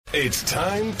It's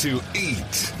time to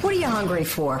eat. What are you hungry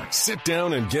for? Sit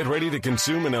down and get ready to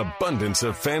consume an abundance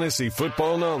of fantasy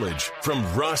football knowledge from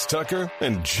Ross Tucker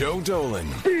and Joe Dolan.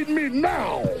 Feed me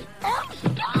now. I'm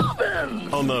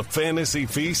starving. On the Fantasy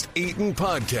Feast Eatin'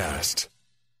 Podcast.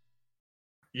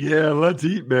 Yeah, let's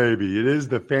eat, baby. It is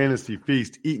the Fantasy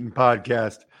Feast Eatin'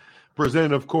 Podcast,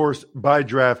 presented, of course, by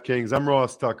DraftKings. I'm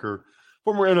Ross Tucker,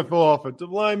 former NFL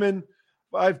offensive lineman,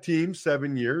 5 teams,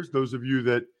 7 years. Those of you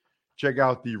that check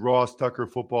out the Ross Tucker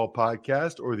Football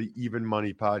Podcast or the Even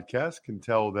Money Podcast can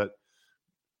tell that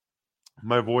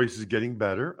my voice is getting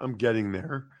better. I'm getting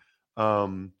there.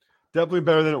 Definitely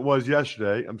better than it was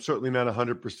yesterday. I'm certainly not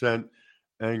 100%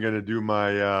 and going to do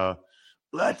my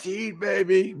let's eat,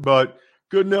 baby, but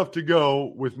good enough to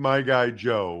go with my guy,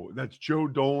 Joe. That's Joe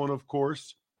Dolan, of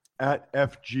course, at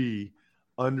FG_Dolan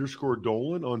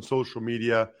on social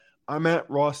media. I'm at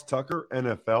Ross Tucker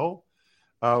NFL.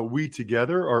 We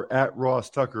together are at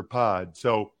Ross Tucker Pod.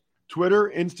 So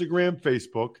Twitter, Instagram,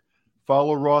 Facebook,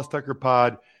 follow Ross Tucker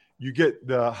Pod. You get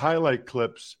the highlight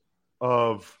clips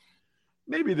of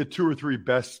maybe the 2 or 3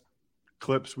 best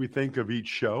clips we think of each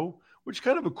show, which is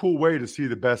kind of a cool way to see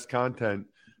the best content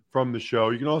from the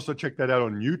show. You can also check that out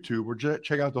on YouTube or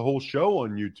check out the whole show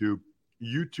on YouTube,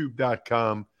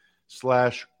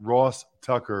 youtube.com/Ross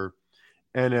Tucker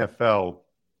NFL.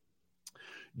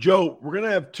 Joe, we're going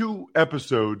to have 2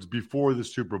 episodes before the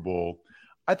Super Bowl.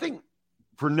 I think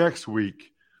for next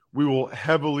week, we will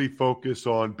heavily focus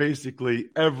on basically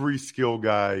every skill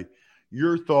guy,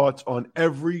 your thoughts on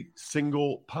every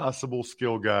single possible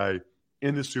skill guy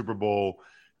in the Super Bowl,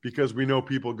 because we know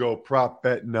people go prop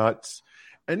bet nuts.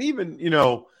 And even,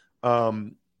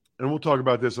 and we'll talk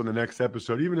about this on the next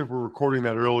episode, even if we're recording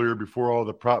that earlier before all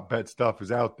the prop bet stuff is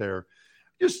out there,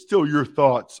 just still your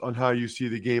thoughts on how you see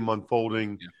the game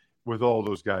unfolding with all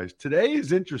those guys. Today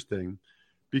is interesting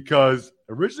because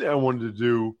originally I wanted to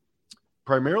do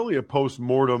primarily a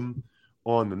post-mortem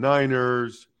on the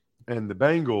Niners and the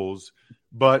Bengals,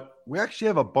 but we actually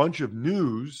have a bunch of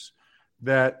news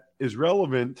that is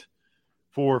relevant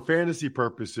for fantasy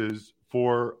purposes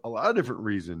for a lot of different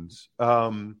reasons.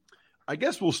 I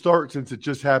guess we'll start, since it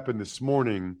just happened this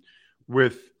morning,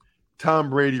 with Tom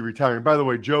Brady retiring. By the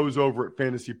way, Joe's over at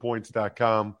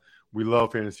fantasypoints.com. We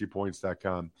love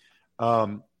fantasypoints.com.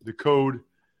 The code,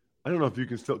 I don't know if you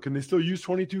can they still use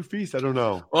 22 Feast? I don't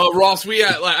know. Well, Ross,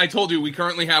 like I told you, we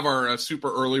currently have our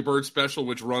super early bird special,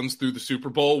 which runs through the Super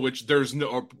Bowl, which there's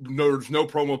no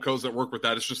promo codes that work with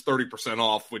that. It's just 30%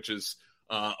 off, which is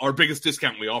our biggest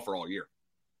discount we offer all year.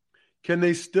 Can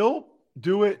they still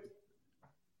do it?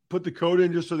 Put the code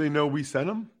in just so they know we sent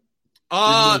them?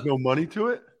 There's no money to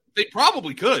it? They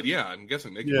probably could, yeah. I'm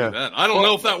guessing they can do that. I don't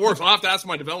know if that works. I'll have to ask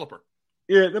my developer.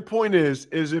 Yeah, the point is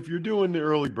if you're doing the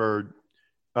early bird,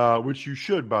 which you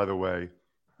should, by the way,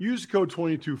 use code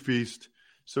 22Feast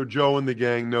so Joe and the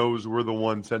gang knows we're the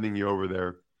one sending you over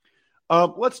there.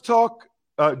 Let's talk,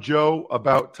 Joe,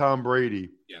 about Tom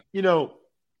Brady. Yeah.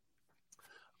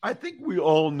 I think we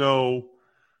all know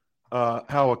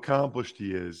how accomplished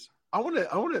he is. I want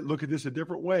to look at this a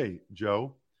different way,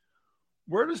 Joe.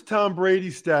 Where does Tom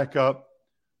Brady stack up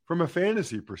from a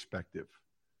fantasy perspective?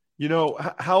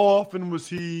 How often was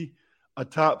he a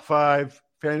top 5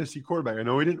 fantasy quarterback? I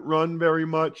know he didn't run very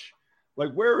much.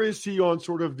 Like, where is he on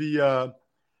sort of the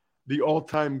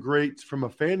all-time greats from a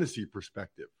fantasy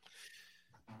perspective?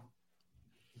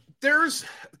 There's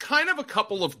kind of a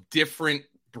couple of different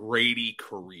Brady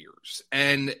careers.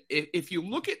 And if you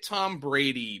look at Tom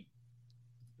Brady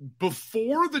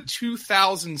before the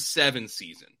 2007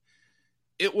 season,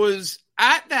 it was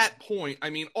at that point,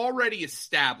 already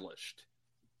established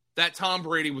that Tom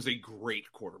Brady was a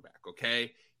great quarterback,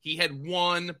 okay? He had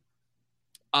won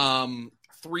 3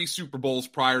 Super Bowls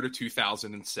prior to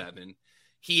 2007.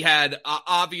 He had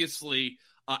obviously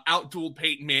outdueled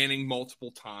Peyton Manning multiple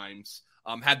times,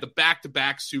 had the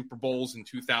back-to-back Super Bowls in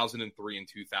 2003 and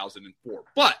 2004.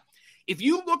 But if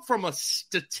you look from a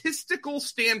statistical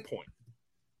standpoint,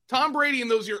 Tom Brady in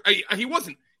those years,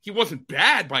 he wasn't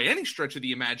bad by any stretch of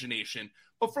the imagination,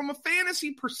 but from a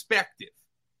fantasy perspective,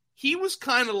 he was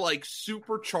kind of like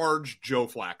supercharged Joe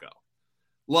Flacco.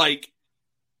 Like,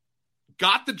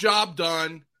 got the job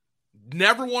done,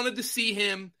 never wanted to see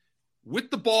him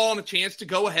with the ball and a chance to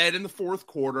go ahead in the fourth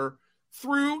quarter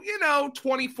through,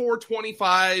 24,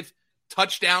 25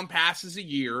 touchdown passes a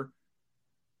year,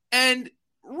 and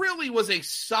really was a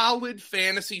solid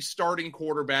fantasy starting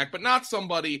quarterback, but not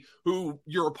somebody who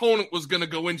your opponent was going to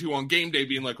go into on game day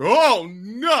being like, oh,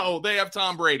 no, they have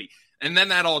Tom Brady. And then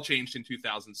that all changed in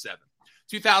 2007.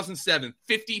 2007,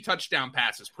 50 touchdown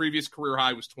passes. Previous career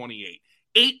high was 28.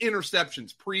 8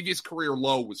 interceptions. Previous career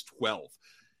low was 12.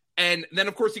 And then,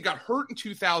 of course, he got hurt in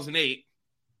 2008.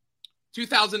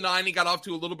 2009, he got off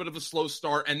to a little bit of a slow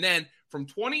start. And then from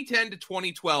 2010 to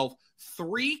 2012,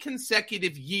 3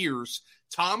 consecutive years,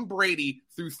 Tom Brady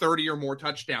threw 30 or more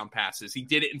touchdown passes. He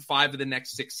did it in 5 of the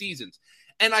next 6 seasons.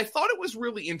 And I thought it was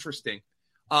really interesting,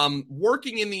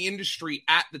 working in the industry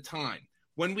at the time,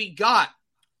 when we got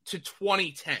to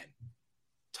 2010,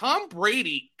 Tom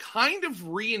Brady kind of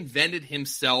reinvented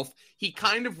himself. He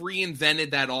kind of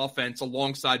reinvented that offense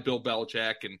alongside Bill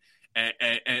Belichick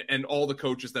and all the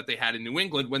coaches that they had in New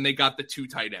England when they got the 2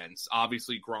 tight ends.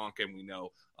 Obviously, Gronk, and we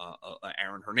know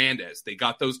Aaron Hernandez. They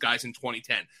got those guys in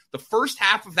 2010. The first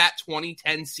half of that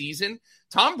 2010 season,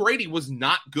 Tom Brady was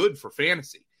not good for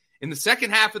fantasy. In the second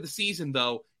half of the season,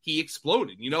 though, he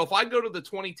exploded. If I go to the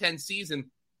 2010 season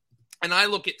and I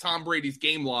look at Tom Brady's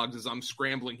game logs as I'm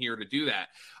scrambling here to do that,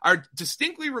 I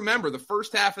distinctly remember the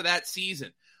first half of that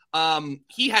season.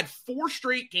 He had 4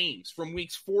 straight games from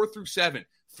weeks 4 through 7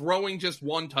 throwing just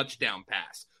 1 touchdown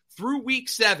pass. Through week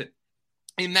 7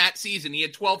 in that season, he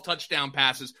had 12 touchdown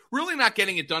passes, really not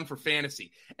getting it done for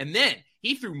fantasy. And then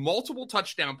he threw multiple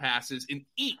touchdown passes in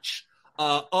each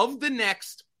of the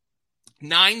next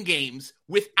 9 games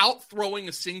without throwing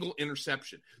a single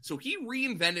interception. So he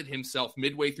reinvented himself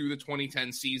midway through the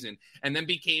 2010 season and then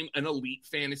became an elite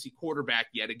fantasy quarterback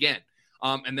yet again.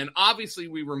 And then obviously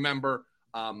we remember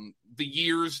the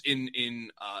years in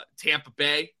Tampa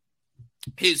Bay.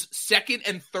 His second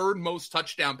and third most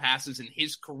touchdown passes in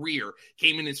his career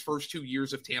came in his first 2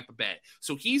 years of Tampa Bay.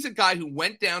 So he's a guy who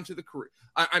went down to the career.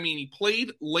 He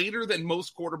played later than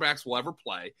most quarterbacks will ever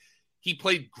play. He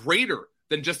played greater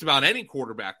than just about any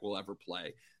quarterback will ever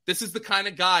play. This is the kind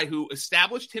of guy who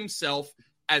established himself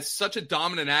as such a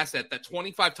dominant asset that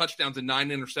 25 touchdowns and 9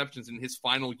 interceptions in his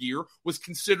final year was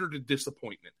considered a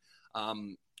disappointment.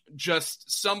 Just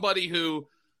somebody who,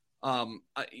 Tom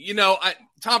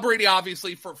Brady,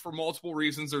 obviously, for multiple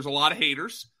reasons, there's a lot of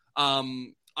haters. I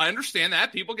understand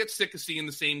that. People get sick of seeing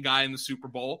the same guy in the Super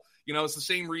Bowl. It's the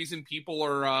same reason people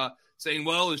are saying,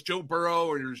 well, is Joe Burrow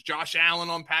or is Josh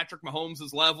Allen on Patrick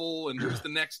Mahomes' level? And who's the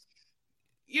next?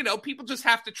 People just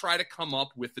have to try to come up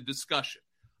with the discussion.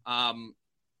 Tom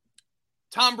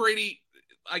Brady,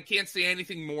 I can't say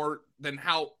anything more than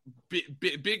how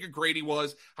big a great he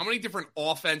was, how many different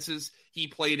offenses he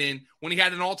played in. When he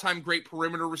had an all-time great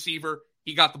perimeter receiver,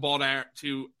 he got the ball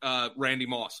to Randy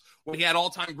Moss. When he had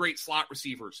all-time great slot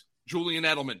receivers, Julian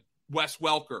Edelman, Wes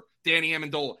Welker, Danny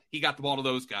Amendola, he got the ball to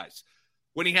those guys.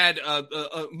 When he had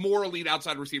more elite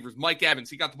outside receivers, Mike Evans,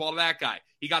 he got the ball to that guy.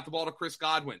 He got the ball to Chris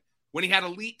Godwin. When he had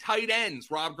elite tight ends,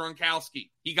 Rob Gronkowski,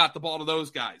 he got the ball to those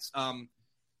guys.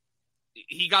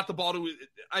 He got the ball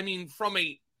to, from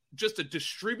just a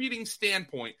distributing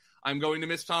standpoint, I'm going to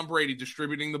miss Tom Brady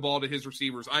distributing the ball to his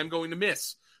receivers. I'm going to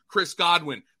miss Chris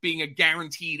Godwin being a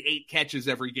guaranteed 8 catches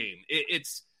every game.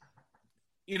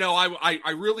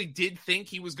 I really did think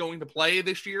he was going to play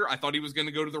this year. I thought he was going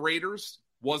to go to the Raiders.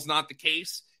 Was not the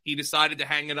case. He decided to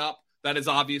hang it up. That is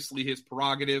obviously his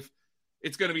prerogative.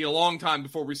 It's going to be a long time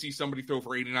before we see somebody throw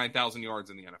for 89,000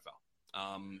 yards in the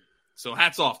NFL. So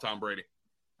hats off, Tom Brady.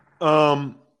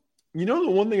 The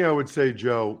one thing I would say,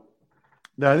 Joe,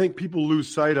 that I think people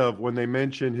lose sight of when they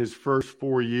mention his first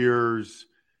 4 years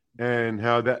and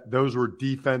how those were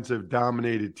defensive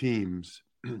dominated teams.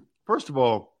 First of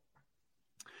all,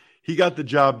 he got the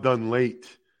job done late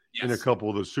in a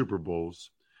couple of the Super Bowls.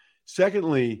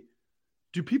 Secondly,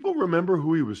 do people remember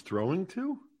who he was throwing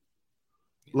to?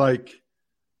 Like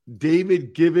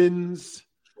David Givens,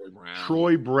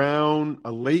 Troy Brown,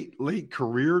 a late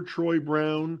career Troy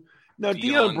Brown. Now,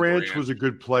 Deion Branch was a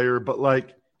good player,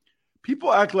 but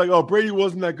people act like, oh, Brady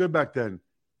wasn't that good back then.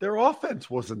 Their offense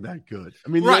wasn't that good.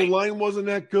 Their line wasn't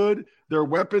that good. Their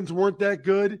weapons weren't that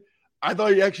good. I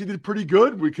thought he actually did pretty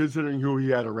good considering who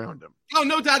he had around him. Oh,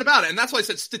 no doubt about it. And that's why I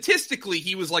said statistically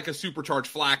he was like a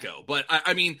supercharged Flacco. But,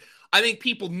 I think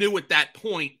people knew at that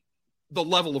point the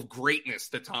level of greatness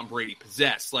that Tom Brady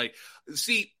possessed. I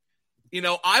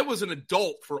was an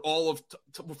adult for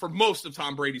for most of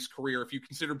Tom Brady's career. If you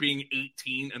consider being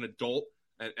 18 an adult,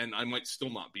 and I might still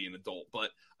not be an adult,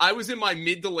 but I was in my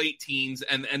mid to late teens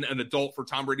and an adult for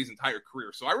Tom Brady's entire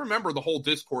career. So I remember the whole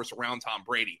discourse around Tom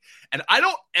Brady. And I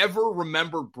don't ever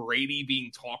remember Brady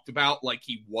being talked about like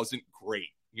he wasn't great.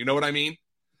 You know what I mean?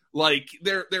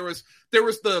 There was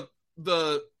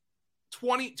the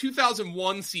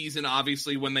 2001 season,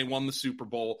 obviously, when they won the Super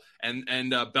Bowl, and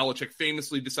Belichick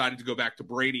famously decided to go back to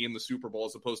Brady in the Super Bowl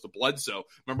as opposed to Bledsoe.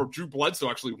 Remember, Drew Bledsoe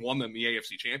actually won them the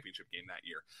AFC Championship game that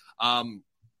year.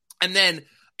 And then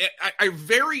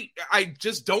I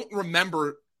just don't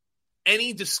remember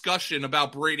any discussion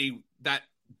about Brady that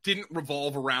didn't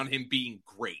revolve around him being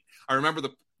great. I remember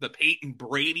the Peyton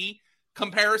Brady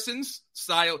comparisons.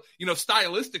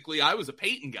 Stylistically, I was a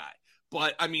Peyton guy.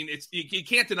 But, I mean, you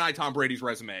can't deny Tom Brady's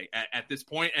resume at this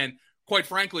point. And quite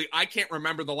frankly, I can't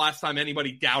remember the last time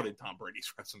anybody doubted Tom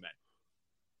Brady's resume.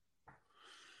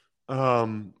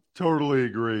 Totally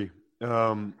agree. I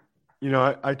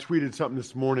tweeted something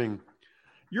this morning.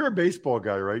 You're a baseball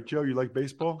guy, right, Joe? You like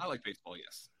baseball? I like baseball,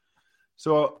 yes.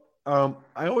 So I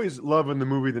always love in the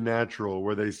movie The Natural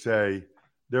where they say,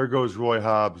 there goes Roy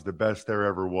Hobbs, the best there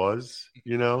ever was,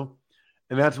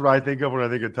 And that's what I think of when I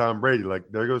think of Tom Brady. Like,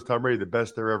 there goes Tom Brady, the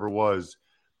best there ever was.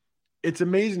 It's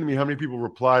amazing to me how many people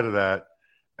reply to that,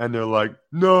 and they're like,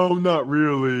 no, not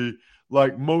really.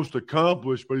 Like, most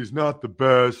accomplished, but he's not the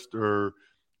best. Or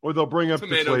they'll bring up the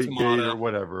plate game or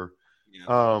whatever. Yeah.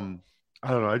 I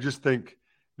don't know. I just think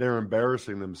they're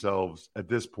embarrassing themselves at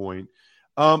this point.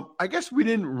 I guess we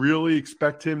didn't really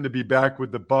expect him to be back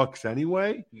with the Bucs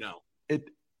anyway. No.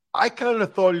 I kind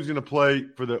of thought he was going to play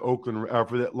for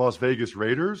the Las Vegas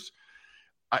Raiders.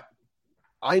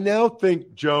 I now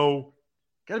think, Joe,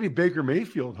 got to be Baker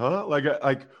Mayfield, huh?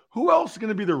 Like who else is going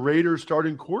to be the Raiders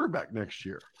starting quarterback next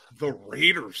year? The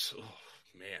Raiders. Oh,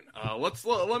 man.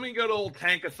 Let me go to old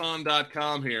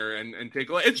tankathon.com here and take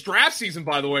a look. It's draft season,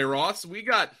 by the way, Ross. We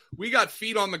got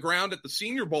feet on the ground at the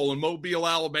Senior Bowl in Mobile,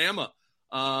 Alabama,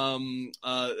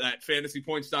 at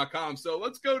fantasypoints.com. So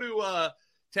let's go to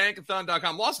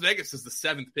tankathon.com. Las Vegas is the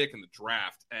 7th pick in the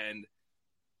draft. And,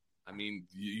 I mean,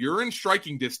 you're in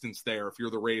striking distance there if you're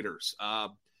the Raiders.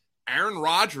 Aaron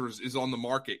Rodgers is on the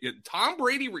market. Tom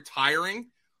Brady retiring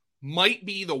might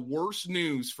be the worst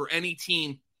news for any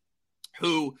team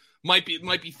who might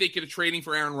be thinking of trading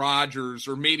for Aaron Rodgers,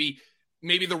 or maybe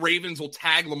the Ravens will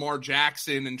tag Lamar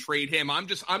Jackson and trade him. I'm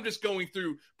just going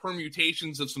through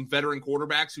permutations of some veteran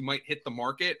quarterbacks who might hit the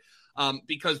market.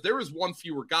 Because there is one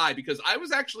fewer guy, because I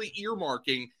was actually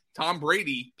earmarking Tom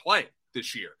Brady play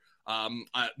this year.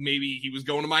 Maybe he was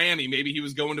going to Miami, maybe he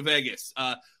was going to Vegas.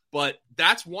 But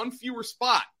that's one fewer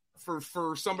spot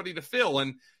for somebody to fill.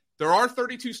 And there are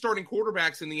 32 starting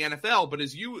quarterbacks in the NFL, but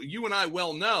as you and I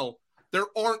well know, there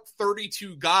aren't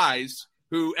 32 guys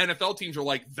who NFL teams are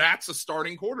like, that's a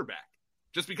starting quarterback.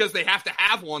 Just because they have to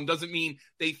have one doesn't mean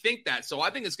they think that. So I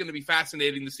think it's going to be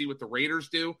fascinating to see what the Raiders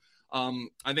do.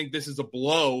 I think this is a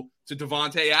blow to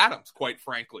Davante Adams, quite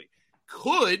frankly.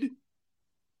 Could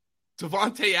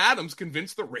Davante Adams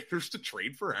convince the Raiders to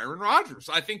trade for Aaron Rodgers?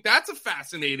 I think that's a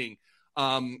fascinating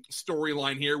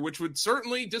storyline here, which would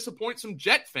certainly disappoint some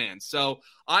Jet fans. So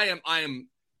I am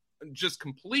just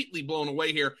completely blown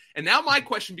away here. And now my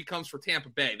question becomes for Tampa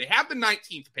Bay. They have the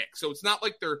 19th pick, so it's not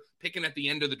like they're picking at the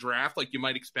end of the draft like you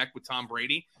might expect with Tom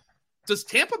Brady. Does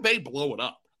Tampa Bay blow it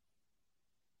up?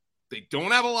 They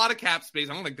don't have a lot of cap space.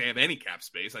 I don't think they have any cap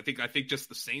space. I think just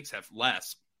the Saints have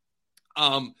less.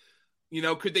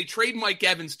 Could they trade Mike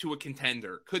Evans to a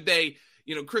contender? Could they,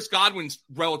 Chris Godwin's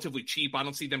relatively cheap. I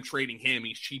don't see them trading him.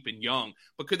 He's cheap and young.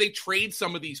 But could they trade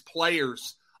some of these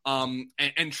players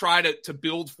and try to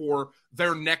build for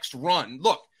their next run?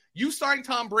 Look, you signed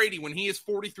Tom Brady when he is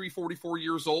 43, 44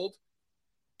 years old.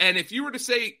 And if you were to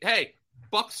say, hey,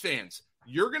 Bucs fans,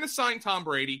 you're going to sign Tom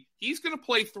Brady. He's going to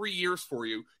play 3 years for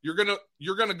you. You're going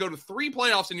to go to 3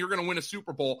 playoffs and you're going to win a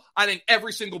Super Bowl. I think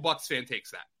every single Bucs fan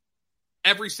takes that.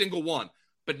 Every single one.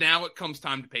 But now it comes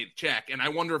time to pay the check. And I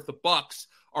wonder if the Bucs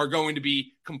are going to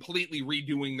be completely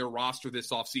redoing their roster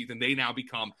this offseason. They now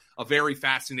become a very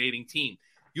fascinating team.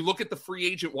 You look at the free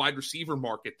agent wide receiver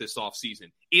market this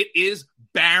offseason. It is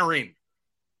barren.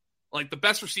 Like, the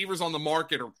best receivers on the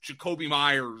market are Jacoby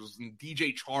Myers and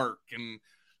DJ Chark and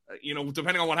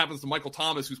depending on what happens to Michael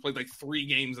Thomas, who's played like 3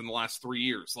 games in the last 3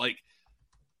 years. Like,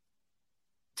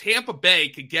 Tampa Bay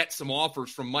could get some offers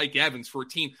from Mike Evans for a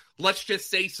team. Let's just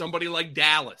say somebody like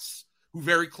Dallas, who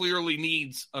very clearly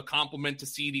needs a complement to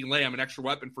CeeDee Lamb, an extra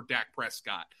weapon for Dak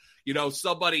Prescott.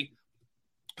 Somebody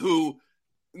who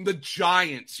the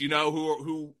Giants,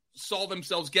 who saw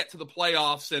themselves get to the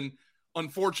playoffs and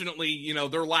unfortunately,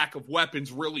 their lack of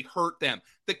weapons really hurt them.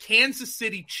 The Kansas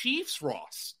City Chiefs,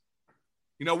 Ross.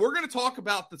 We're going to talk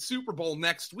about the Super Bowl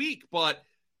next week, but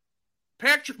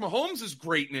Patrick Mahomes'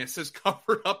 greatness has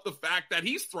covered up the fact that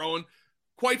he's thrown,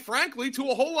 quite frankly, to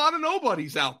a whole lot of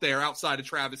nobodies out there outside of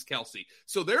Travis Kelce.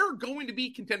 So there are going to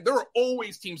be contenders. There are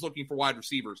always teams looking for wide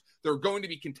receivers. There are going to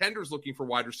be contenders looking for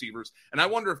wide receivers. And I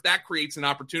wonder if that creates an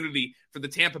opportunity for the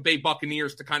Tampa Bay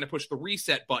Buccaneers to kind of push the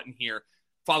reset button here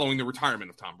following the retirement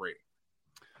of Tom Brady.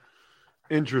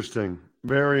 Interesting.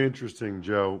 Very interesting,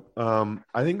 Joe.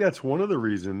 I think that's one of the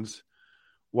reasons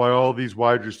why all these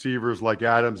wide receivers like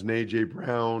Adams and A.J.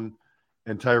 Brown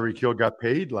and Tyreek Hill got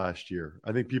paid last year.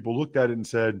 I think people looked at it and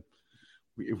said,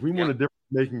 if we want a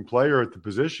difference-making player at the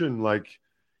position, like,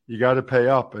 you got to pay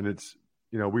up. And it's,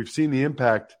 we've seen the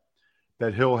impact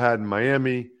that Hill had in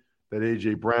Miami, that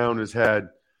A.J. Brown has had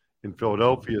in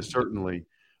Philadelphia, certainly.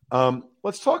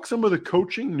 Let's talk some of the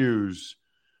coaching news,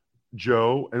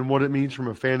 Joe, and what it means from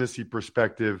a fantasy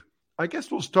perspective. I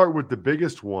guess we'll start with the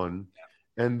biggest one,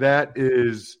 and that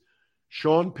is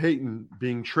Sean Payton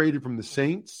being traded from the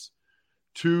Saints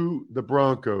to the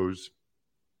Broncos.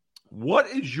 What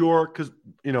is your – because,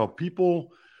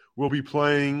 people will be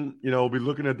playing, be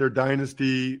looking at their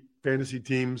dynasty fantasy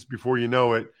teams before you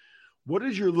know it. What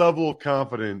is your level of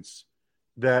confidence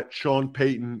that Sean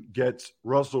Payton gets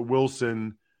Russell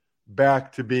Wilson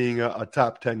back to being a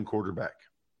top 10 quarterback?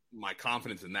 My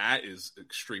confidence in that is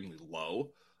extremely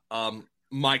low.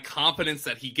 My confidence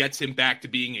that he gets him back to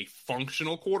being a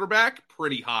functional quarterback,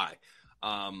 pretty high.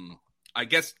 I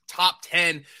guess top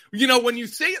 10, when you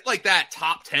say it like that,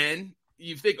 top 10,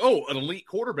 you think, oh, an elite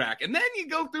quarterback. And then you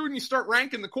go through and you start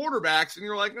ranking the quarterbacks and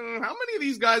you're like, how many of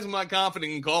these guys am I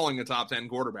confident in calling a top 10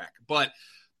 quarterback? But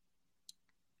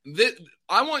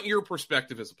I want your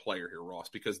perspective as a player here, Ross,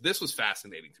 because this was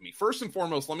fascinating to me. First and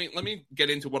foremost, let me get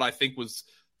into what I think was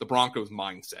the Broncos'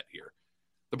 mindset here.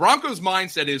 The Broncos'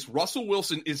 mindset is Russell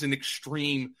Wilson is an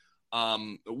extreme.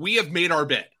 We have made our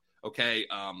bed, okay?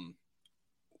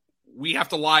 We have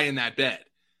to lie in that bed.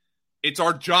 It's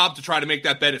our job to try to make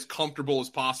that bed as comfortable as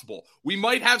possible. We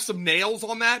might have some nails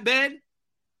on that bed,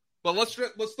 but let's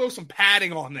throw some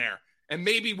padding on there, and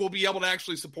maybe we'll be able to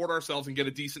actually support ourselves and get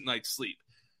a decent night's sleep.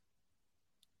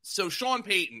 So Sean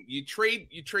Payton,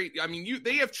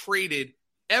 they have traded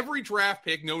every draft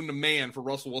pick known to man for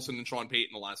Russell Wilson and Sean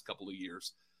Payton the last couple of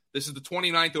years. This is the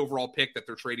 29th overall pick that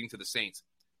they're trading to the Saints.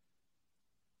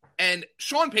 And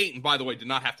Sean Payton, by the way, did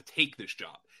not have to take this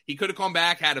job. He could have come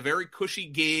back, had a very cushy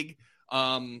gig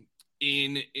on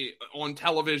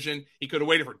television. He could have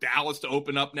waited for Dallas to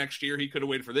open up next year. He could have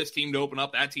waited for this team to open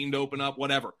up, that team to open up,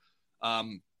 whatever.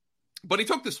 But he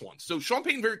took this one. So Sean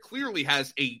Payton very clearly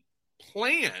has a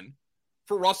plan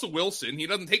for Russell Wilson. He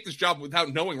doesn't take this job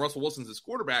without knowing Russell Wilson's his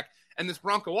quarterback and this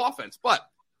Bronco offense. But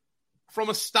from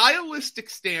a stylistic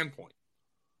standpoint,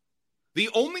 the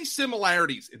only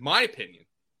similarities, in my opinion,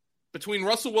 between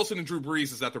Russell Wilson and Drew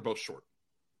Brees is that they're both short.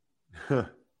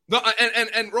 No,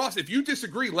 and Ross, if you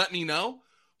disagree, let me know.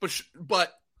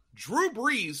 But Drew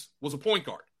Brees was a point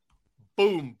guard.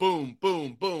 Boom, boom,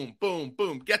 boom, boom, boom,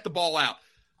 boom. Get the ball out.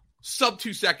 Sub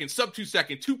 2 seconds,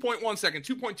 2.1 second,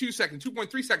 2.2 second,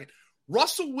 2.3 second.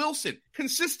 Russell Wilson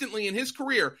consistently in his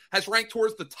career has ranked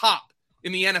towards the top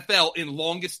in the NFL in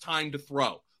longest time to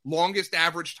throw, longest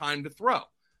average time to throw.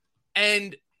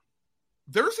 And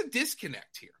there's a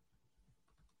disconnect here.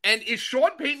 And is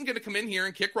Sean Payton going to come in here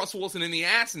and kick Russell Wilson in the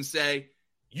ass and say,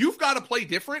 you've got to play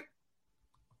different?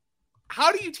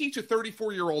 How do you teach a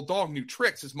 34-year-old dog new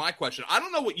tricks is my question. I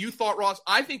don't know what you thought, Ross.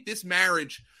 I think this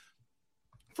marriage,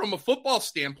 from a football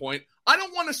standpoint, I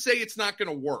don't want to say it's not going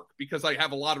to work because I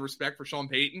have a lot of respect for Sean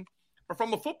Payton. But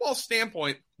from a football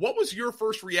standpoint, what was your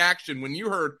first reaction when you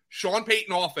heard Sean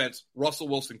Payton offense, Russell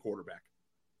Wilson quarterback?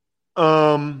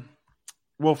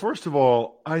 Well, first of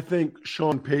all, I think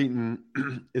Sean Payton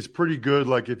is pretty good.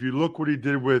 Like, if you look what he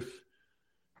did with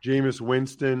Jameis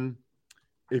Winston,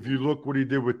 if you look what he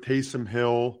did with Taysom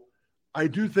Hill, I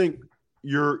do think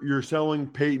you're selling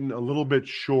Payton a little bit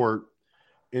short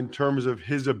in terms of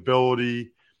his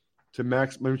ability to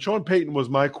maximize. I mean, Sean Payton was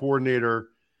my coordinator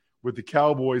with the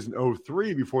Cowboys in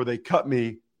 2003 before they cut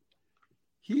me.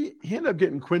 He ended up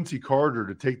getting Quincy Carter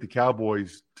to take the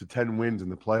Cowboys to 10 wins in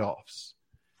the playoffs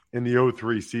in the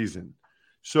 2003 season.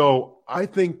 So I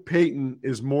think Payton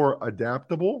is more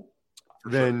adaptable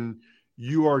than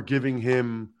you are giving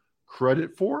him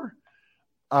credit for.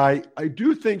 I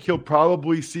do think he'll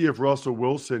probably see if Russell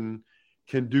Wilson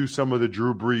can do some of the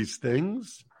Drew Brees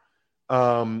things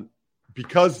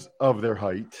because of their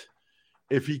height.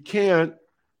 If he can't,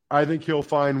 I think he'll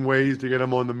find ways to get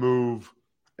him on the move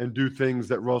and do things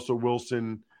that Russell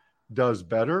Wilson does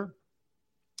better.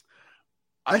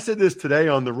 I said this today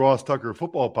on the Ross Tucker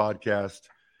Football Podcast.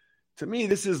 To me,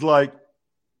 this is like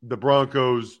the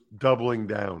Broncos doubling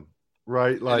down,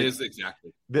 right? Like, it is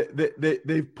exactly.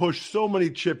 They've pushed so many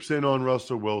chips in on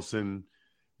Russell Wilson.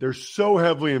 They're so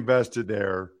heavily invested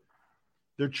there.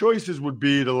 Their choices would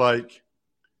be to,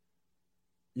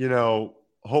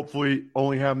 hopefully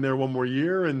only have him there one more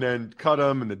year and then cut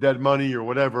him and the dead money or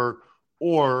whatever,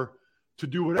 or to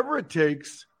do whatever it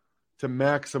takes to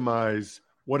maximize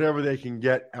whatever they can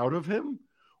get out of him,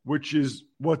 which is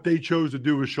what they chose to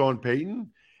do with Sean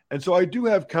Payton. And so I do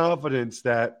have confidence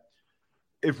that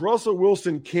if Russell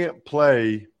Wilson can't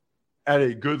play at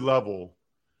a good level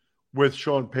with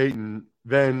Sean Payton,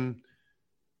 then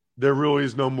there really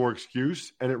is no more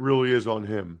excuse, and it really is on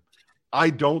him. I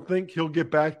don't think he'll get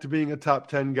back to being a top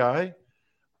 10 guy.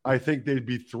 I think they'd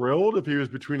be thrilled if he was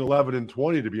between 11 and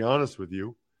 20, to be honest with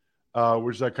you,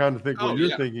 which I kind of think what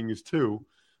you're thinking is too.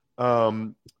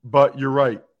 But you're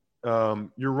right.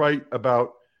 You're right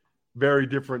about very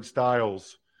different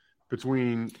styles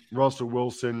between Russell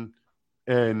Wilson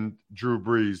and Drew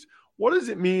Brees. What does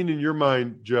it mean in your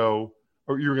mind, Joe?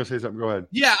 Or you were going to say something. Go ahead.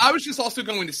 Yeah, I was just also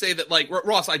going to say that, like,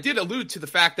 Ross, I did allude to the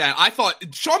fact that I thought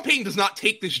Sean Payton does not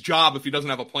take this job if he doesn't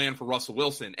have a plan for Russell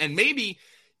Wilson. And maybe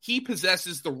he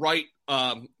possesses the right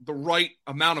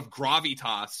amount of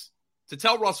gravitas to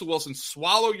tell Russell Wilson,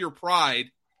 swallow your pride.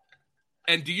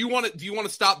 And do you want to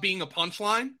stop being a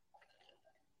punchline?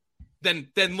 Then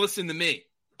listen to me.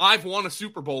 I've won a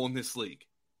Super Bowl in this league.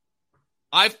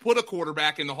 I've put a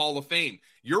quarterback in the Hall of Fame.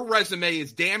 Your resume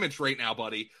is damaged right now,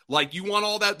 buddy. Like, you want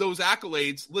all those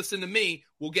accolades, listen to me,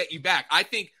 we'll get you back. I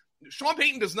think Sean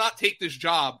Payton does not take this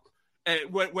job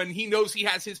when he knows he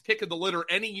has his pick of the litter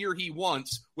any year he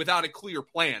wants without a clear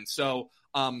plan. So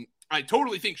I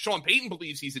totally think Sean Payton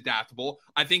believes he's adaptable.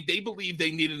 I think they believe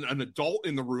they needed an adult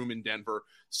in the room in Denver.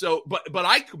 So, but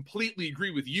I completely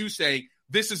agree with you saying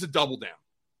this is a double down.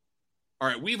 All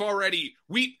right,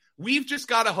 we've just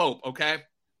got to hope, okay?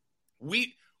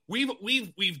 We've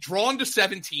drawn to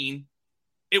 17.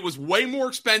 It was way more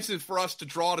expensive for us to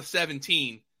draw to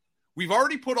 17. We've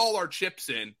already put all our chips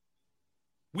in.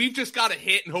 We've just got to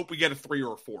hit and hope we get a 3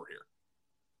 or a 4 here.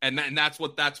 And that's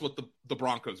what the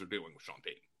Broncos are doing with Sean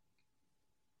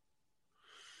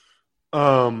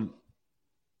Payton.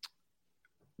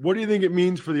 What do you think it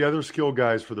means for the other skill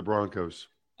guys for the Broncos?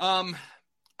 I'm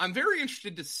very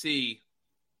interested to see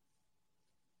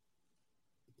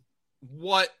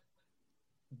what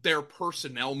their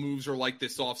personnel moves are like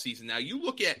this offseason. Now, you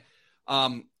look at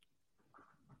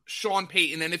Sean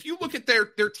Payton, and if you look at their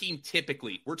team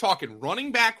typically, we're talking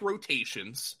running back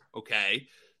rotations, okay?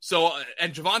 So,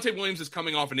 and Javonte Williams is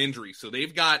coming off an injury, so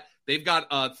they've got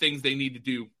things they need to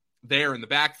do there in the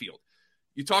backfield.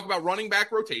 You talk about running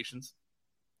back rotations.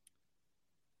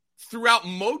 Throughout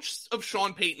most of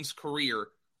Sean Payton's career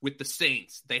with the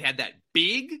Saints, they had that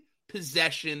big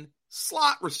possession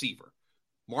slot receiver.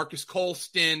 Marcus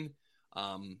Colston,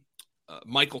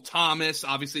 Michael Thomas.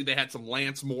 Obviously, they had some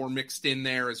Lance Moore mixed in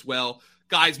there as well.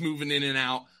 Guys moving in and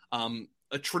out.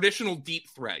 A traditional deep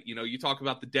threat. You know, you talk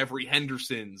about the Devery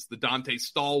Hendersons, the Dante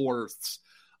Stallworths,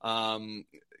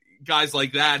 guys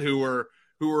like that who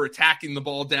are attacking the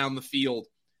ball down the field.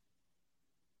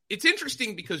 It's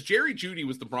interesting because Jerry Jeudy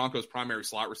was the Broncos' primary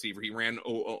slot receiver. He ran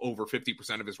over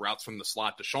 50% of his routes from the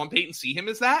slot. Does Sean Payton see him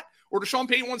as that? Or does Sean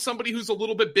Payton want somebody who's a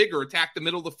little bit bigger, attack the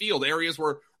middle of the field, areas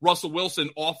where Russell Wilson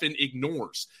often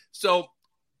ignores? So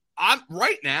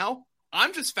right now,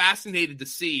 I'm just fascinated to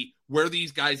see where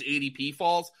these guys' ADP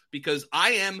falls, because I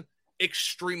am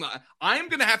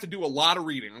going to have to do a lot of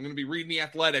reading. I'm going to be reading The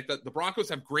Athletic. The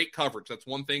Broncos have great coverage. That's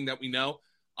one thing that we know.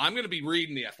 I'm going to be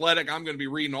reading The Athletic. I'm going to be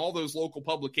reading all those local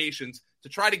publications to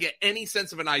try to get any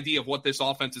sense of an idea of what this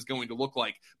offense is going to look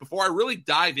like before I really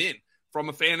dive in from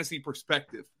a fantasy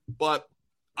perspective. But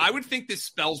I would think this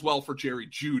spells well for Jerry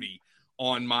Jeudy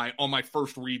on my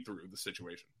first read through of the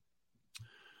situation.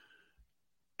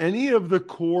 Any of the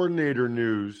coordinator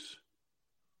news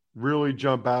really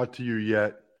jump out to you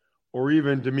yet? Or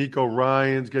even DeMeco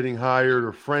Ryans getting hired,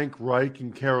 or Frank Reich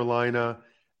in Carolina?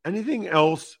 Anything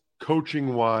else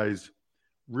coaching-wise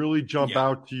really jump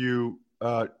out to you,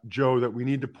 Joe, that we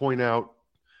need to point out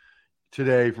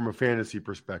today from a fantasy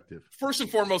perspective? First and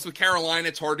foremost, with Carolina,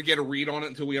 it's hard to get a read on it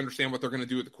until we understand what they're going to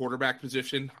do at the quarterback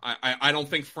position. I don't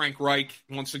think Frank Reich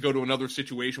wants to go to another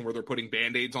situation where they're putting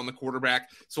Band-Aids on the quarterback.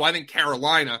 So I think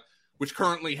Carolina, which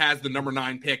currently has the number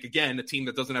 9 pick, again, a team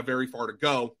that doesn't have very far to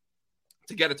go,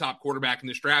 to get a top quarterback in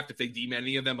this draft, if they deem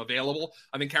any of them available,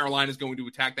 I think Carolina is going to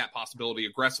attack that possibility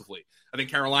aggressively. I think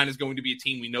Carolina is going to be a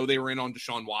team, we know they were in on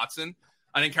Deshaun Watson.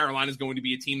 I think Carolina is going to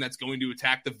be a team that's going to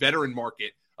attack the veteran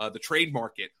market, the trade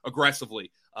market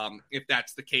aggressively, if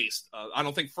that's the case. I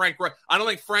don't think Frank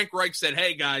Reich said,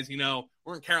 "Hey guys,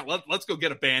 we're in Carolina, let's go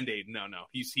get a Band-Aid." No,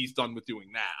 he's done with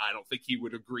doing that. I don't think he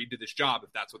would agree to this job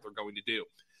if that's what they're going to do.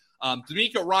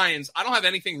 DeMeco Ryans, I don't have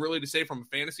anything really to say from a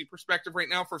fantasy perspective right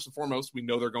now. First and foremost, we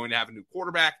know they're going to have a new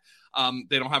quarterback.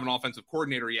 They don't have an offensive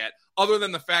coordinator yet, other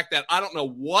than the fact that I don't know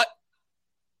what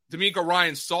DeMeco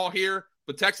Ryans saw here,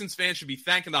 but Texans fans should be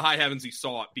thanking the high heavens he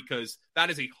saw it, because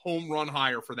that is a home run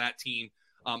hire for that team.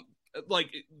 Like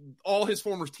all his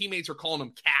former teammates are calling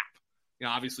him Cap,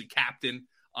 obviously captain.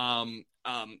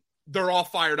 they're all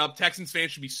fired up. Texans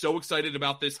fans should be so excited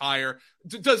about this hire.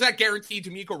 Does that guarantee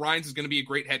DeMeco Ryans is going to be a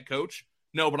great head coach?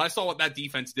 No, but I saw what that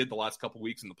defense did the last couple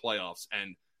weeks in the playoffs.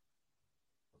 And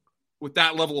with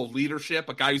that level of leadership,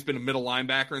 a guy who's been a middle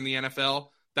linebacker in the NFL,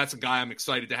 that's a guy I'm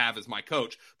excited to have as my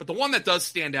coach. But the one that does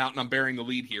stand out, and I'm bearing the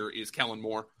lead here, is Kellen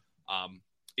Moore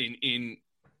in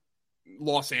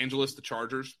Los Angeles, the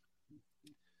Chargers.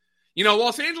 You know,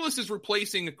 Los Angeles is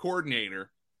replacing a coordinator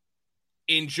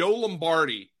in Joe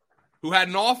Lombardi, who had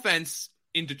an offense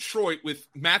in Detroit with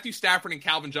Matthew Stafford and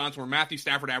Calvin Johnson, where Matthew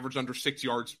Stafford averaged under 6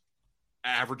 yards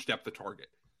average depth of target.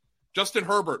 Justin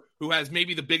Herbert, who has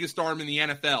maybe the biggest arm in the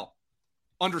NFL,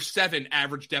 under 7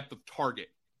 average depth of target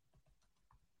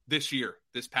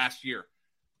this past year.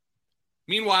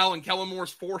 Meanwhile, in Kellen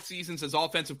Moore's 4 seasons as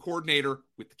offensive coordinator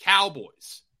with the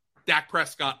Cowboys, Dak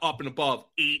Prescott up and above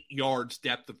 8 yards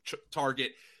depth of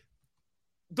target.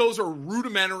 Those are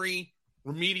rudimentary,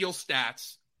 remedial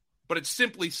stats, but it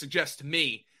simply suggests to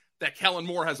me that Kellen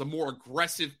Moore has a more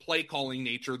aggressive play-calling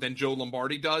nature than Joe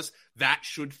Lombardi does. That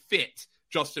should fit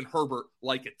Justin Herbert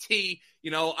like a T.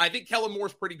 You know, I think Kellen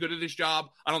Moore's pretty good at his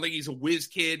job. I don't think he's a whiz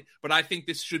kid, but I think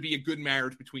this should be a good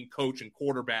marriage between coach and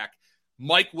quarterback.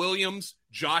 Mike Williams,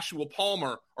 Joshua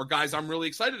Palmer are guys I'm really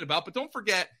excited about, but don't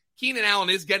forget, Keenan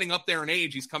Allen is getting up there in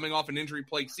age. He's coming off an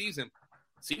injury-plagued season.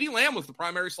 CeeDee Lamb was the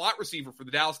primary slot receiver for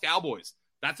the Dallas Cowboys.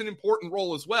 That's an important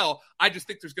role as well. I just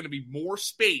think there's going to be more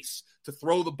space to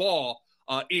throw the ball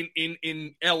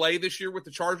in LA this year with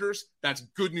the Chargers. That's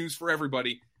good news for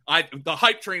everybody. The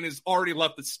hype train has already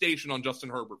left the station on Justin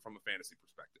Herbert from a fantasy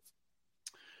perspective.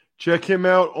 Check him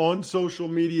out on social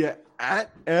media at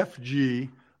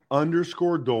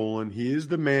FG_Dolan. He is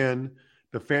the man,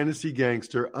 the fantasy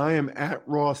gangster. I am at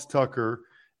Ross Tucker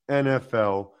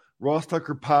NFL. Ross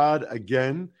Tucker Pod,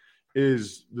 again,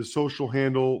 is the social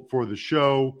handle for the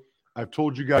show. I've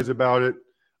told you guys about it,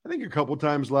 I think a couple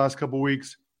times last couple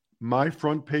weeks.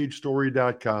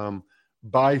 MyFrontPageStory.com,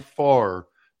 by far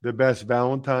the best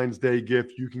Valentine's Day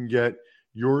gift you can get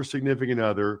your significant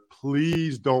other.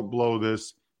 Please don't blow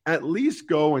this. At least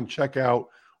go and check out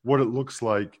what it looks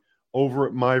like over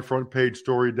at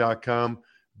MyFrontPageStory.com.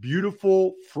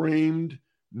 Beautiful framed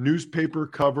newspaper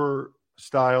cover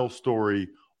style story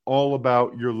all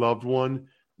about your loved one.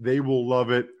 They will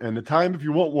love it. And the time, if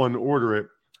you want one, to order it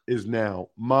is now.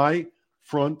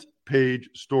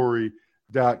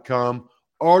 MyFrontPageStory.com.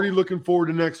 Already looking forward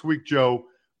to next week, Joe,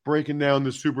 breaking down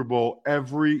the Super Bowl,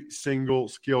 every single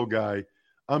skill guy.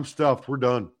 I'm stuffed. We're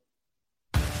done.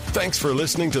 Thanks for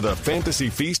listening to the Fantasy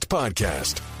Feast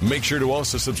podcast. Make sure to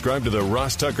also subscribe to the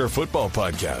Ross Tucker Football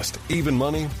Podcast, Even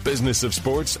Money, Business of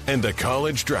Sports, and the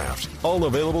College Draft. All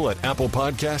available at Apple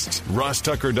Podcasts,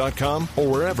 rosstucker.com, or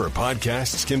wherever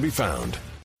podcasts can be found.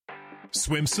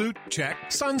 Swimsuit? Check.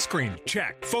 Sunscreen?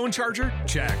 Check. Phone charger?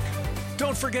 Check.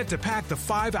 Don't forget to pack the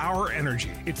 5-Hour Energy.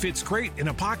 It fits great in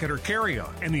a pocket or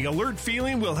carry-on, and the alert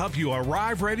feeling will help you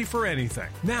arrive ready for anything.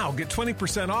 Now get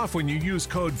 20% off when you use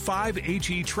code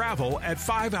 5HETRAVEL at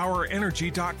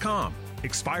 5hourenergy.com.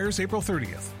 Expires April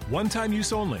 30th. One-time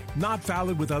use only. Not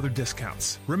valid with other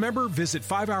discounts. Remember, visit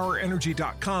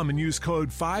 5hourenergy.com and use code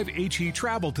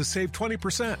 5HETRAVEL to save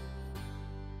 20%.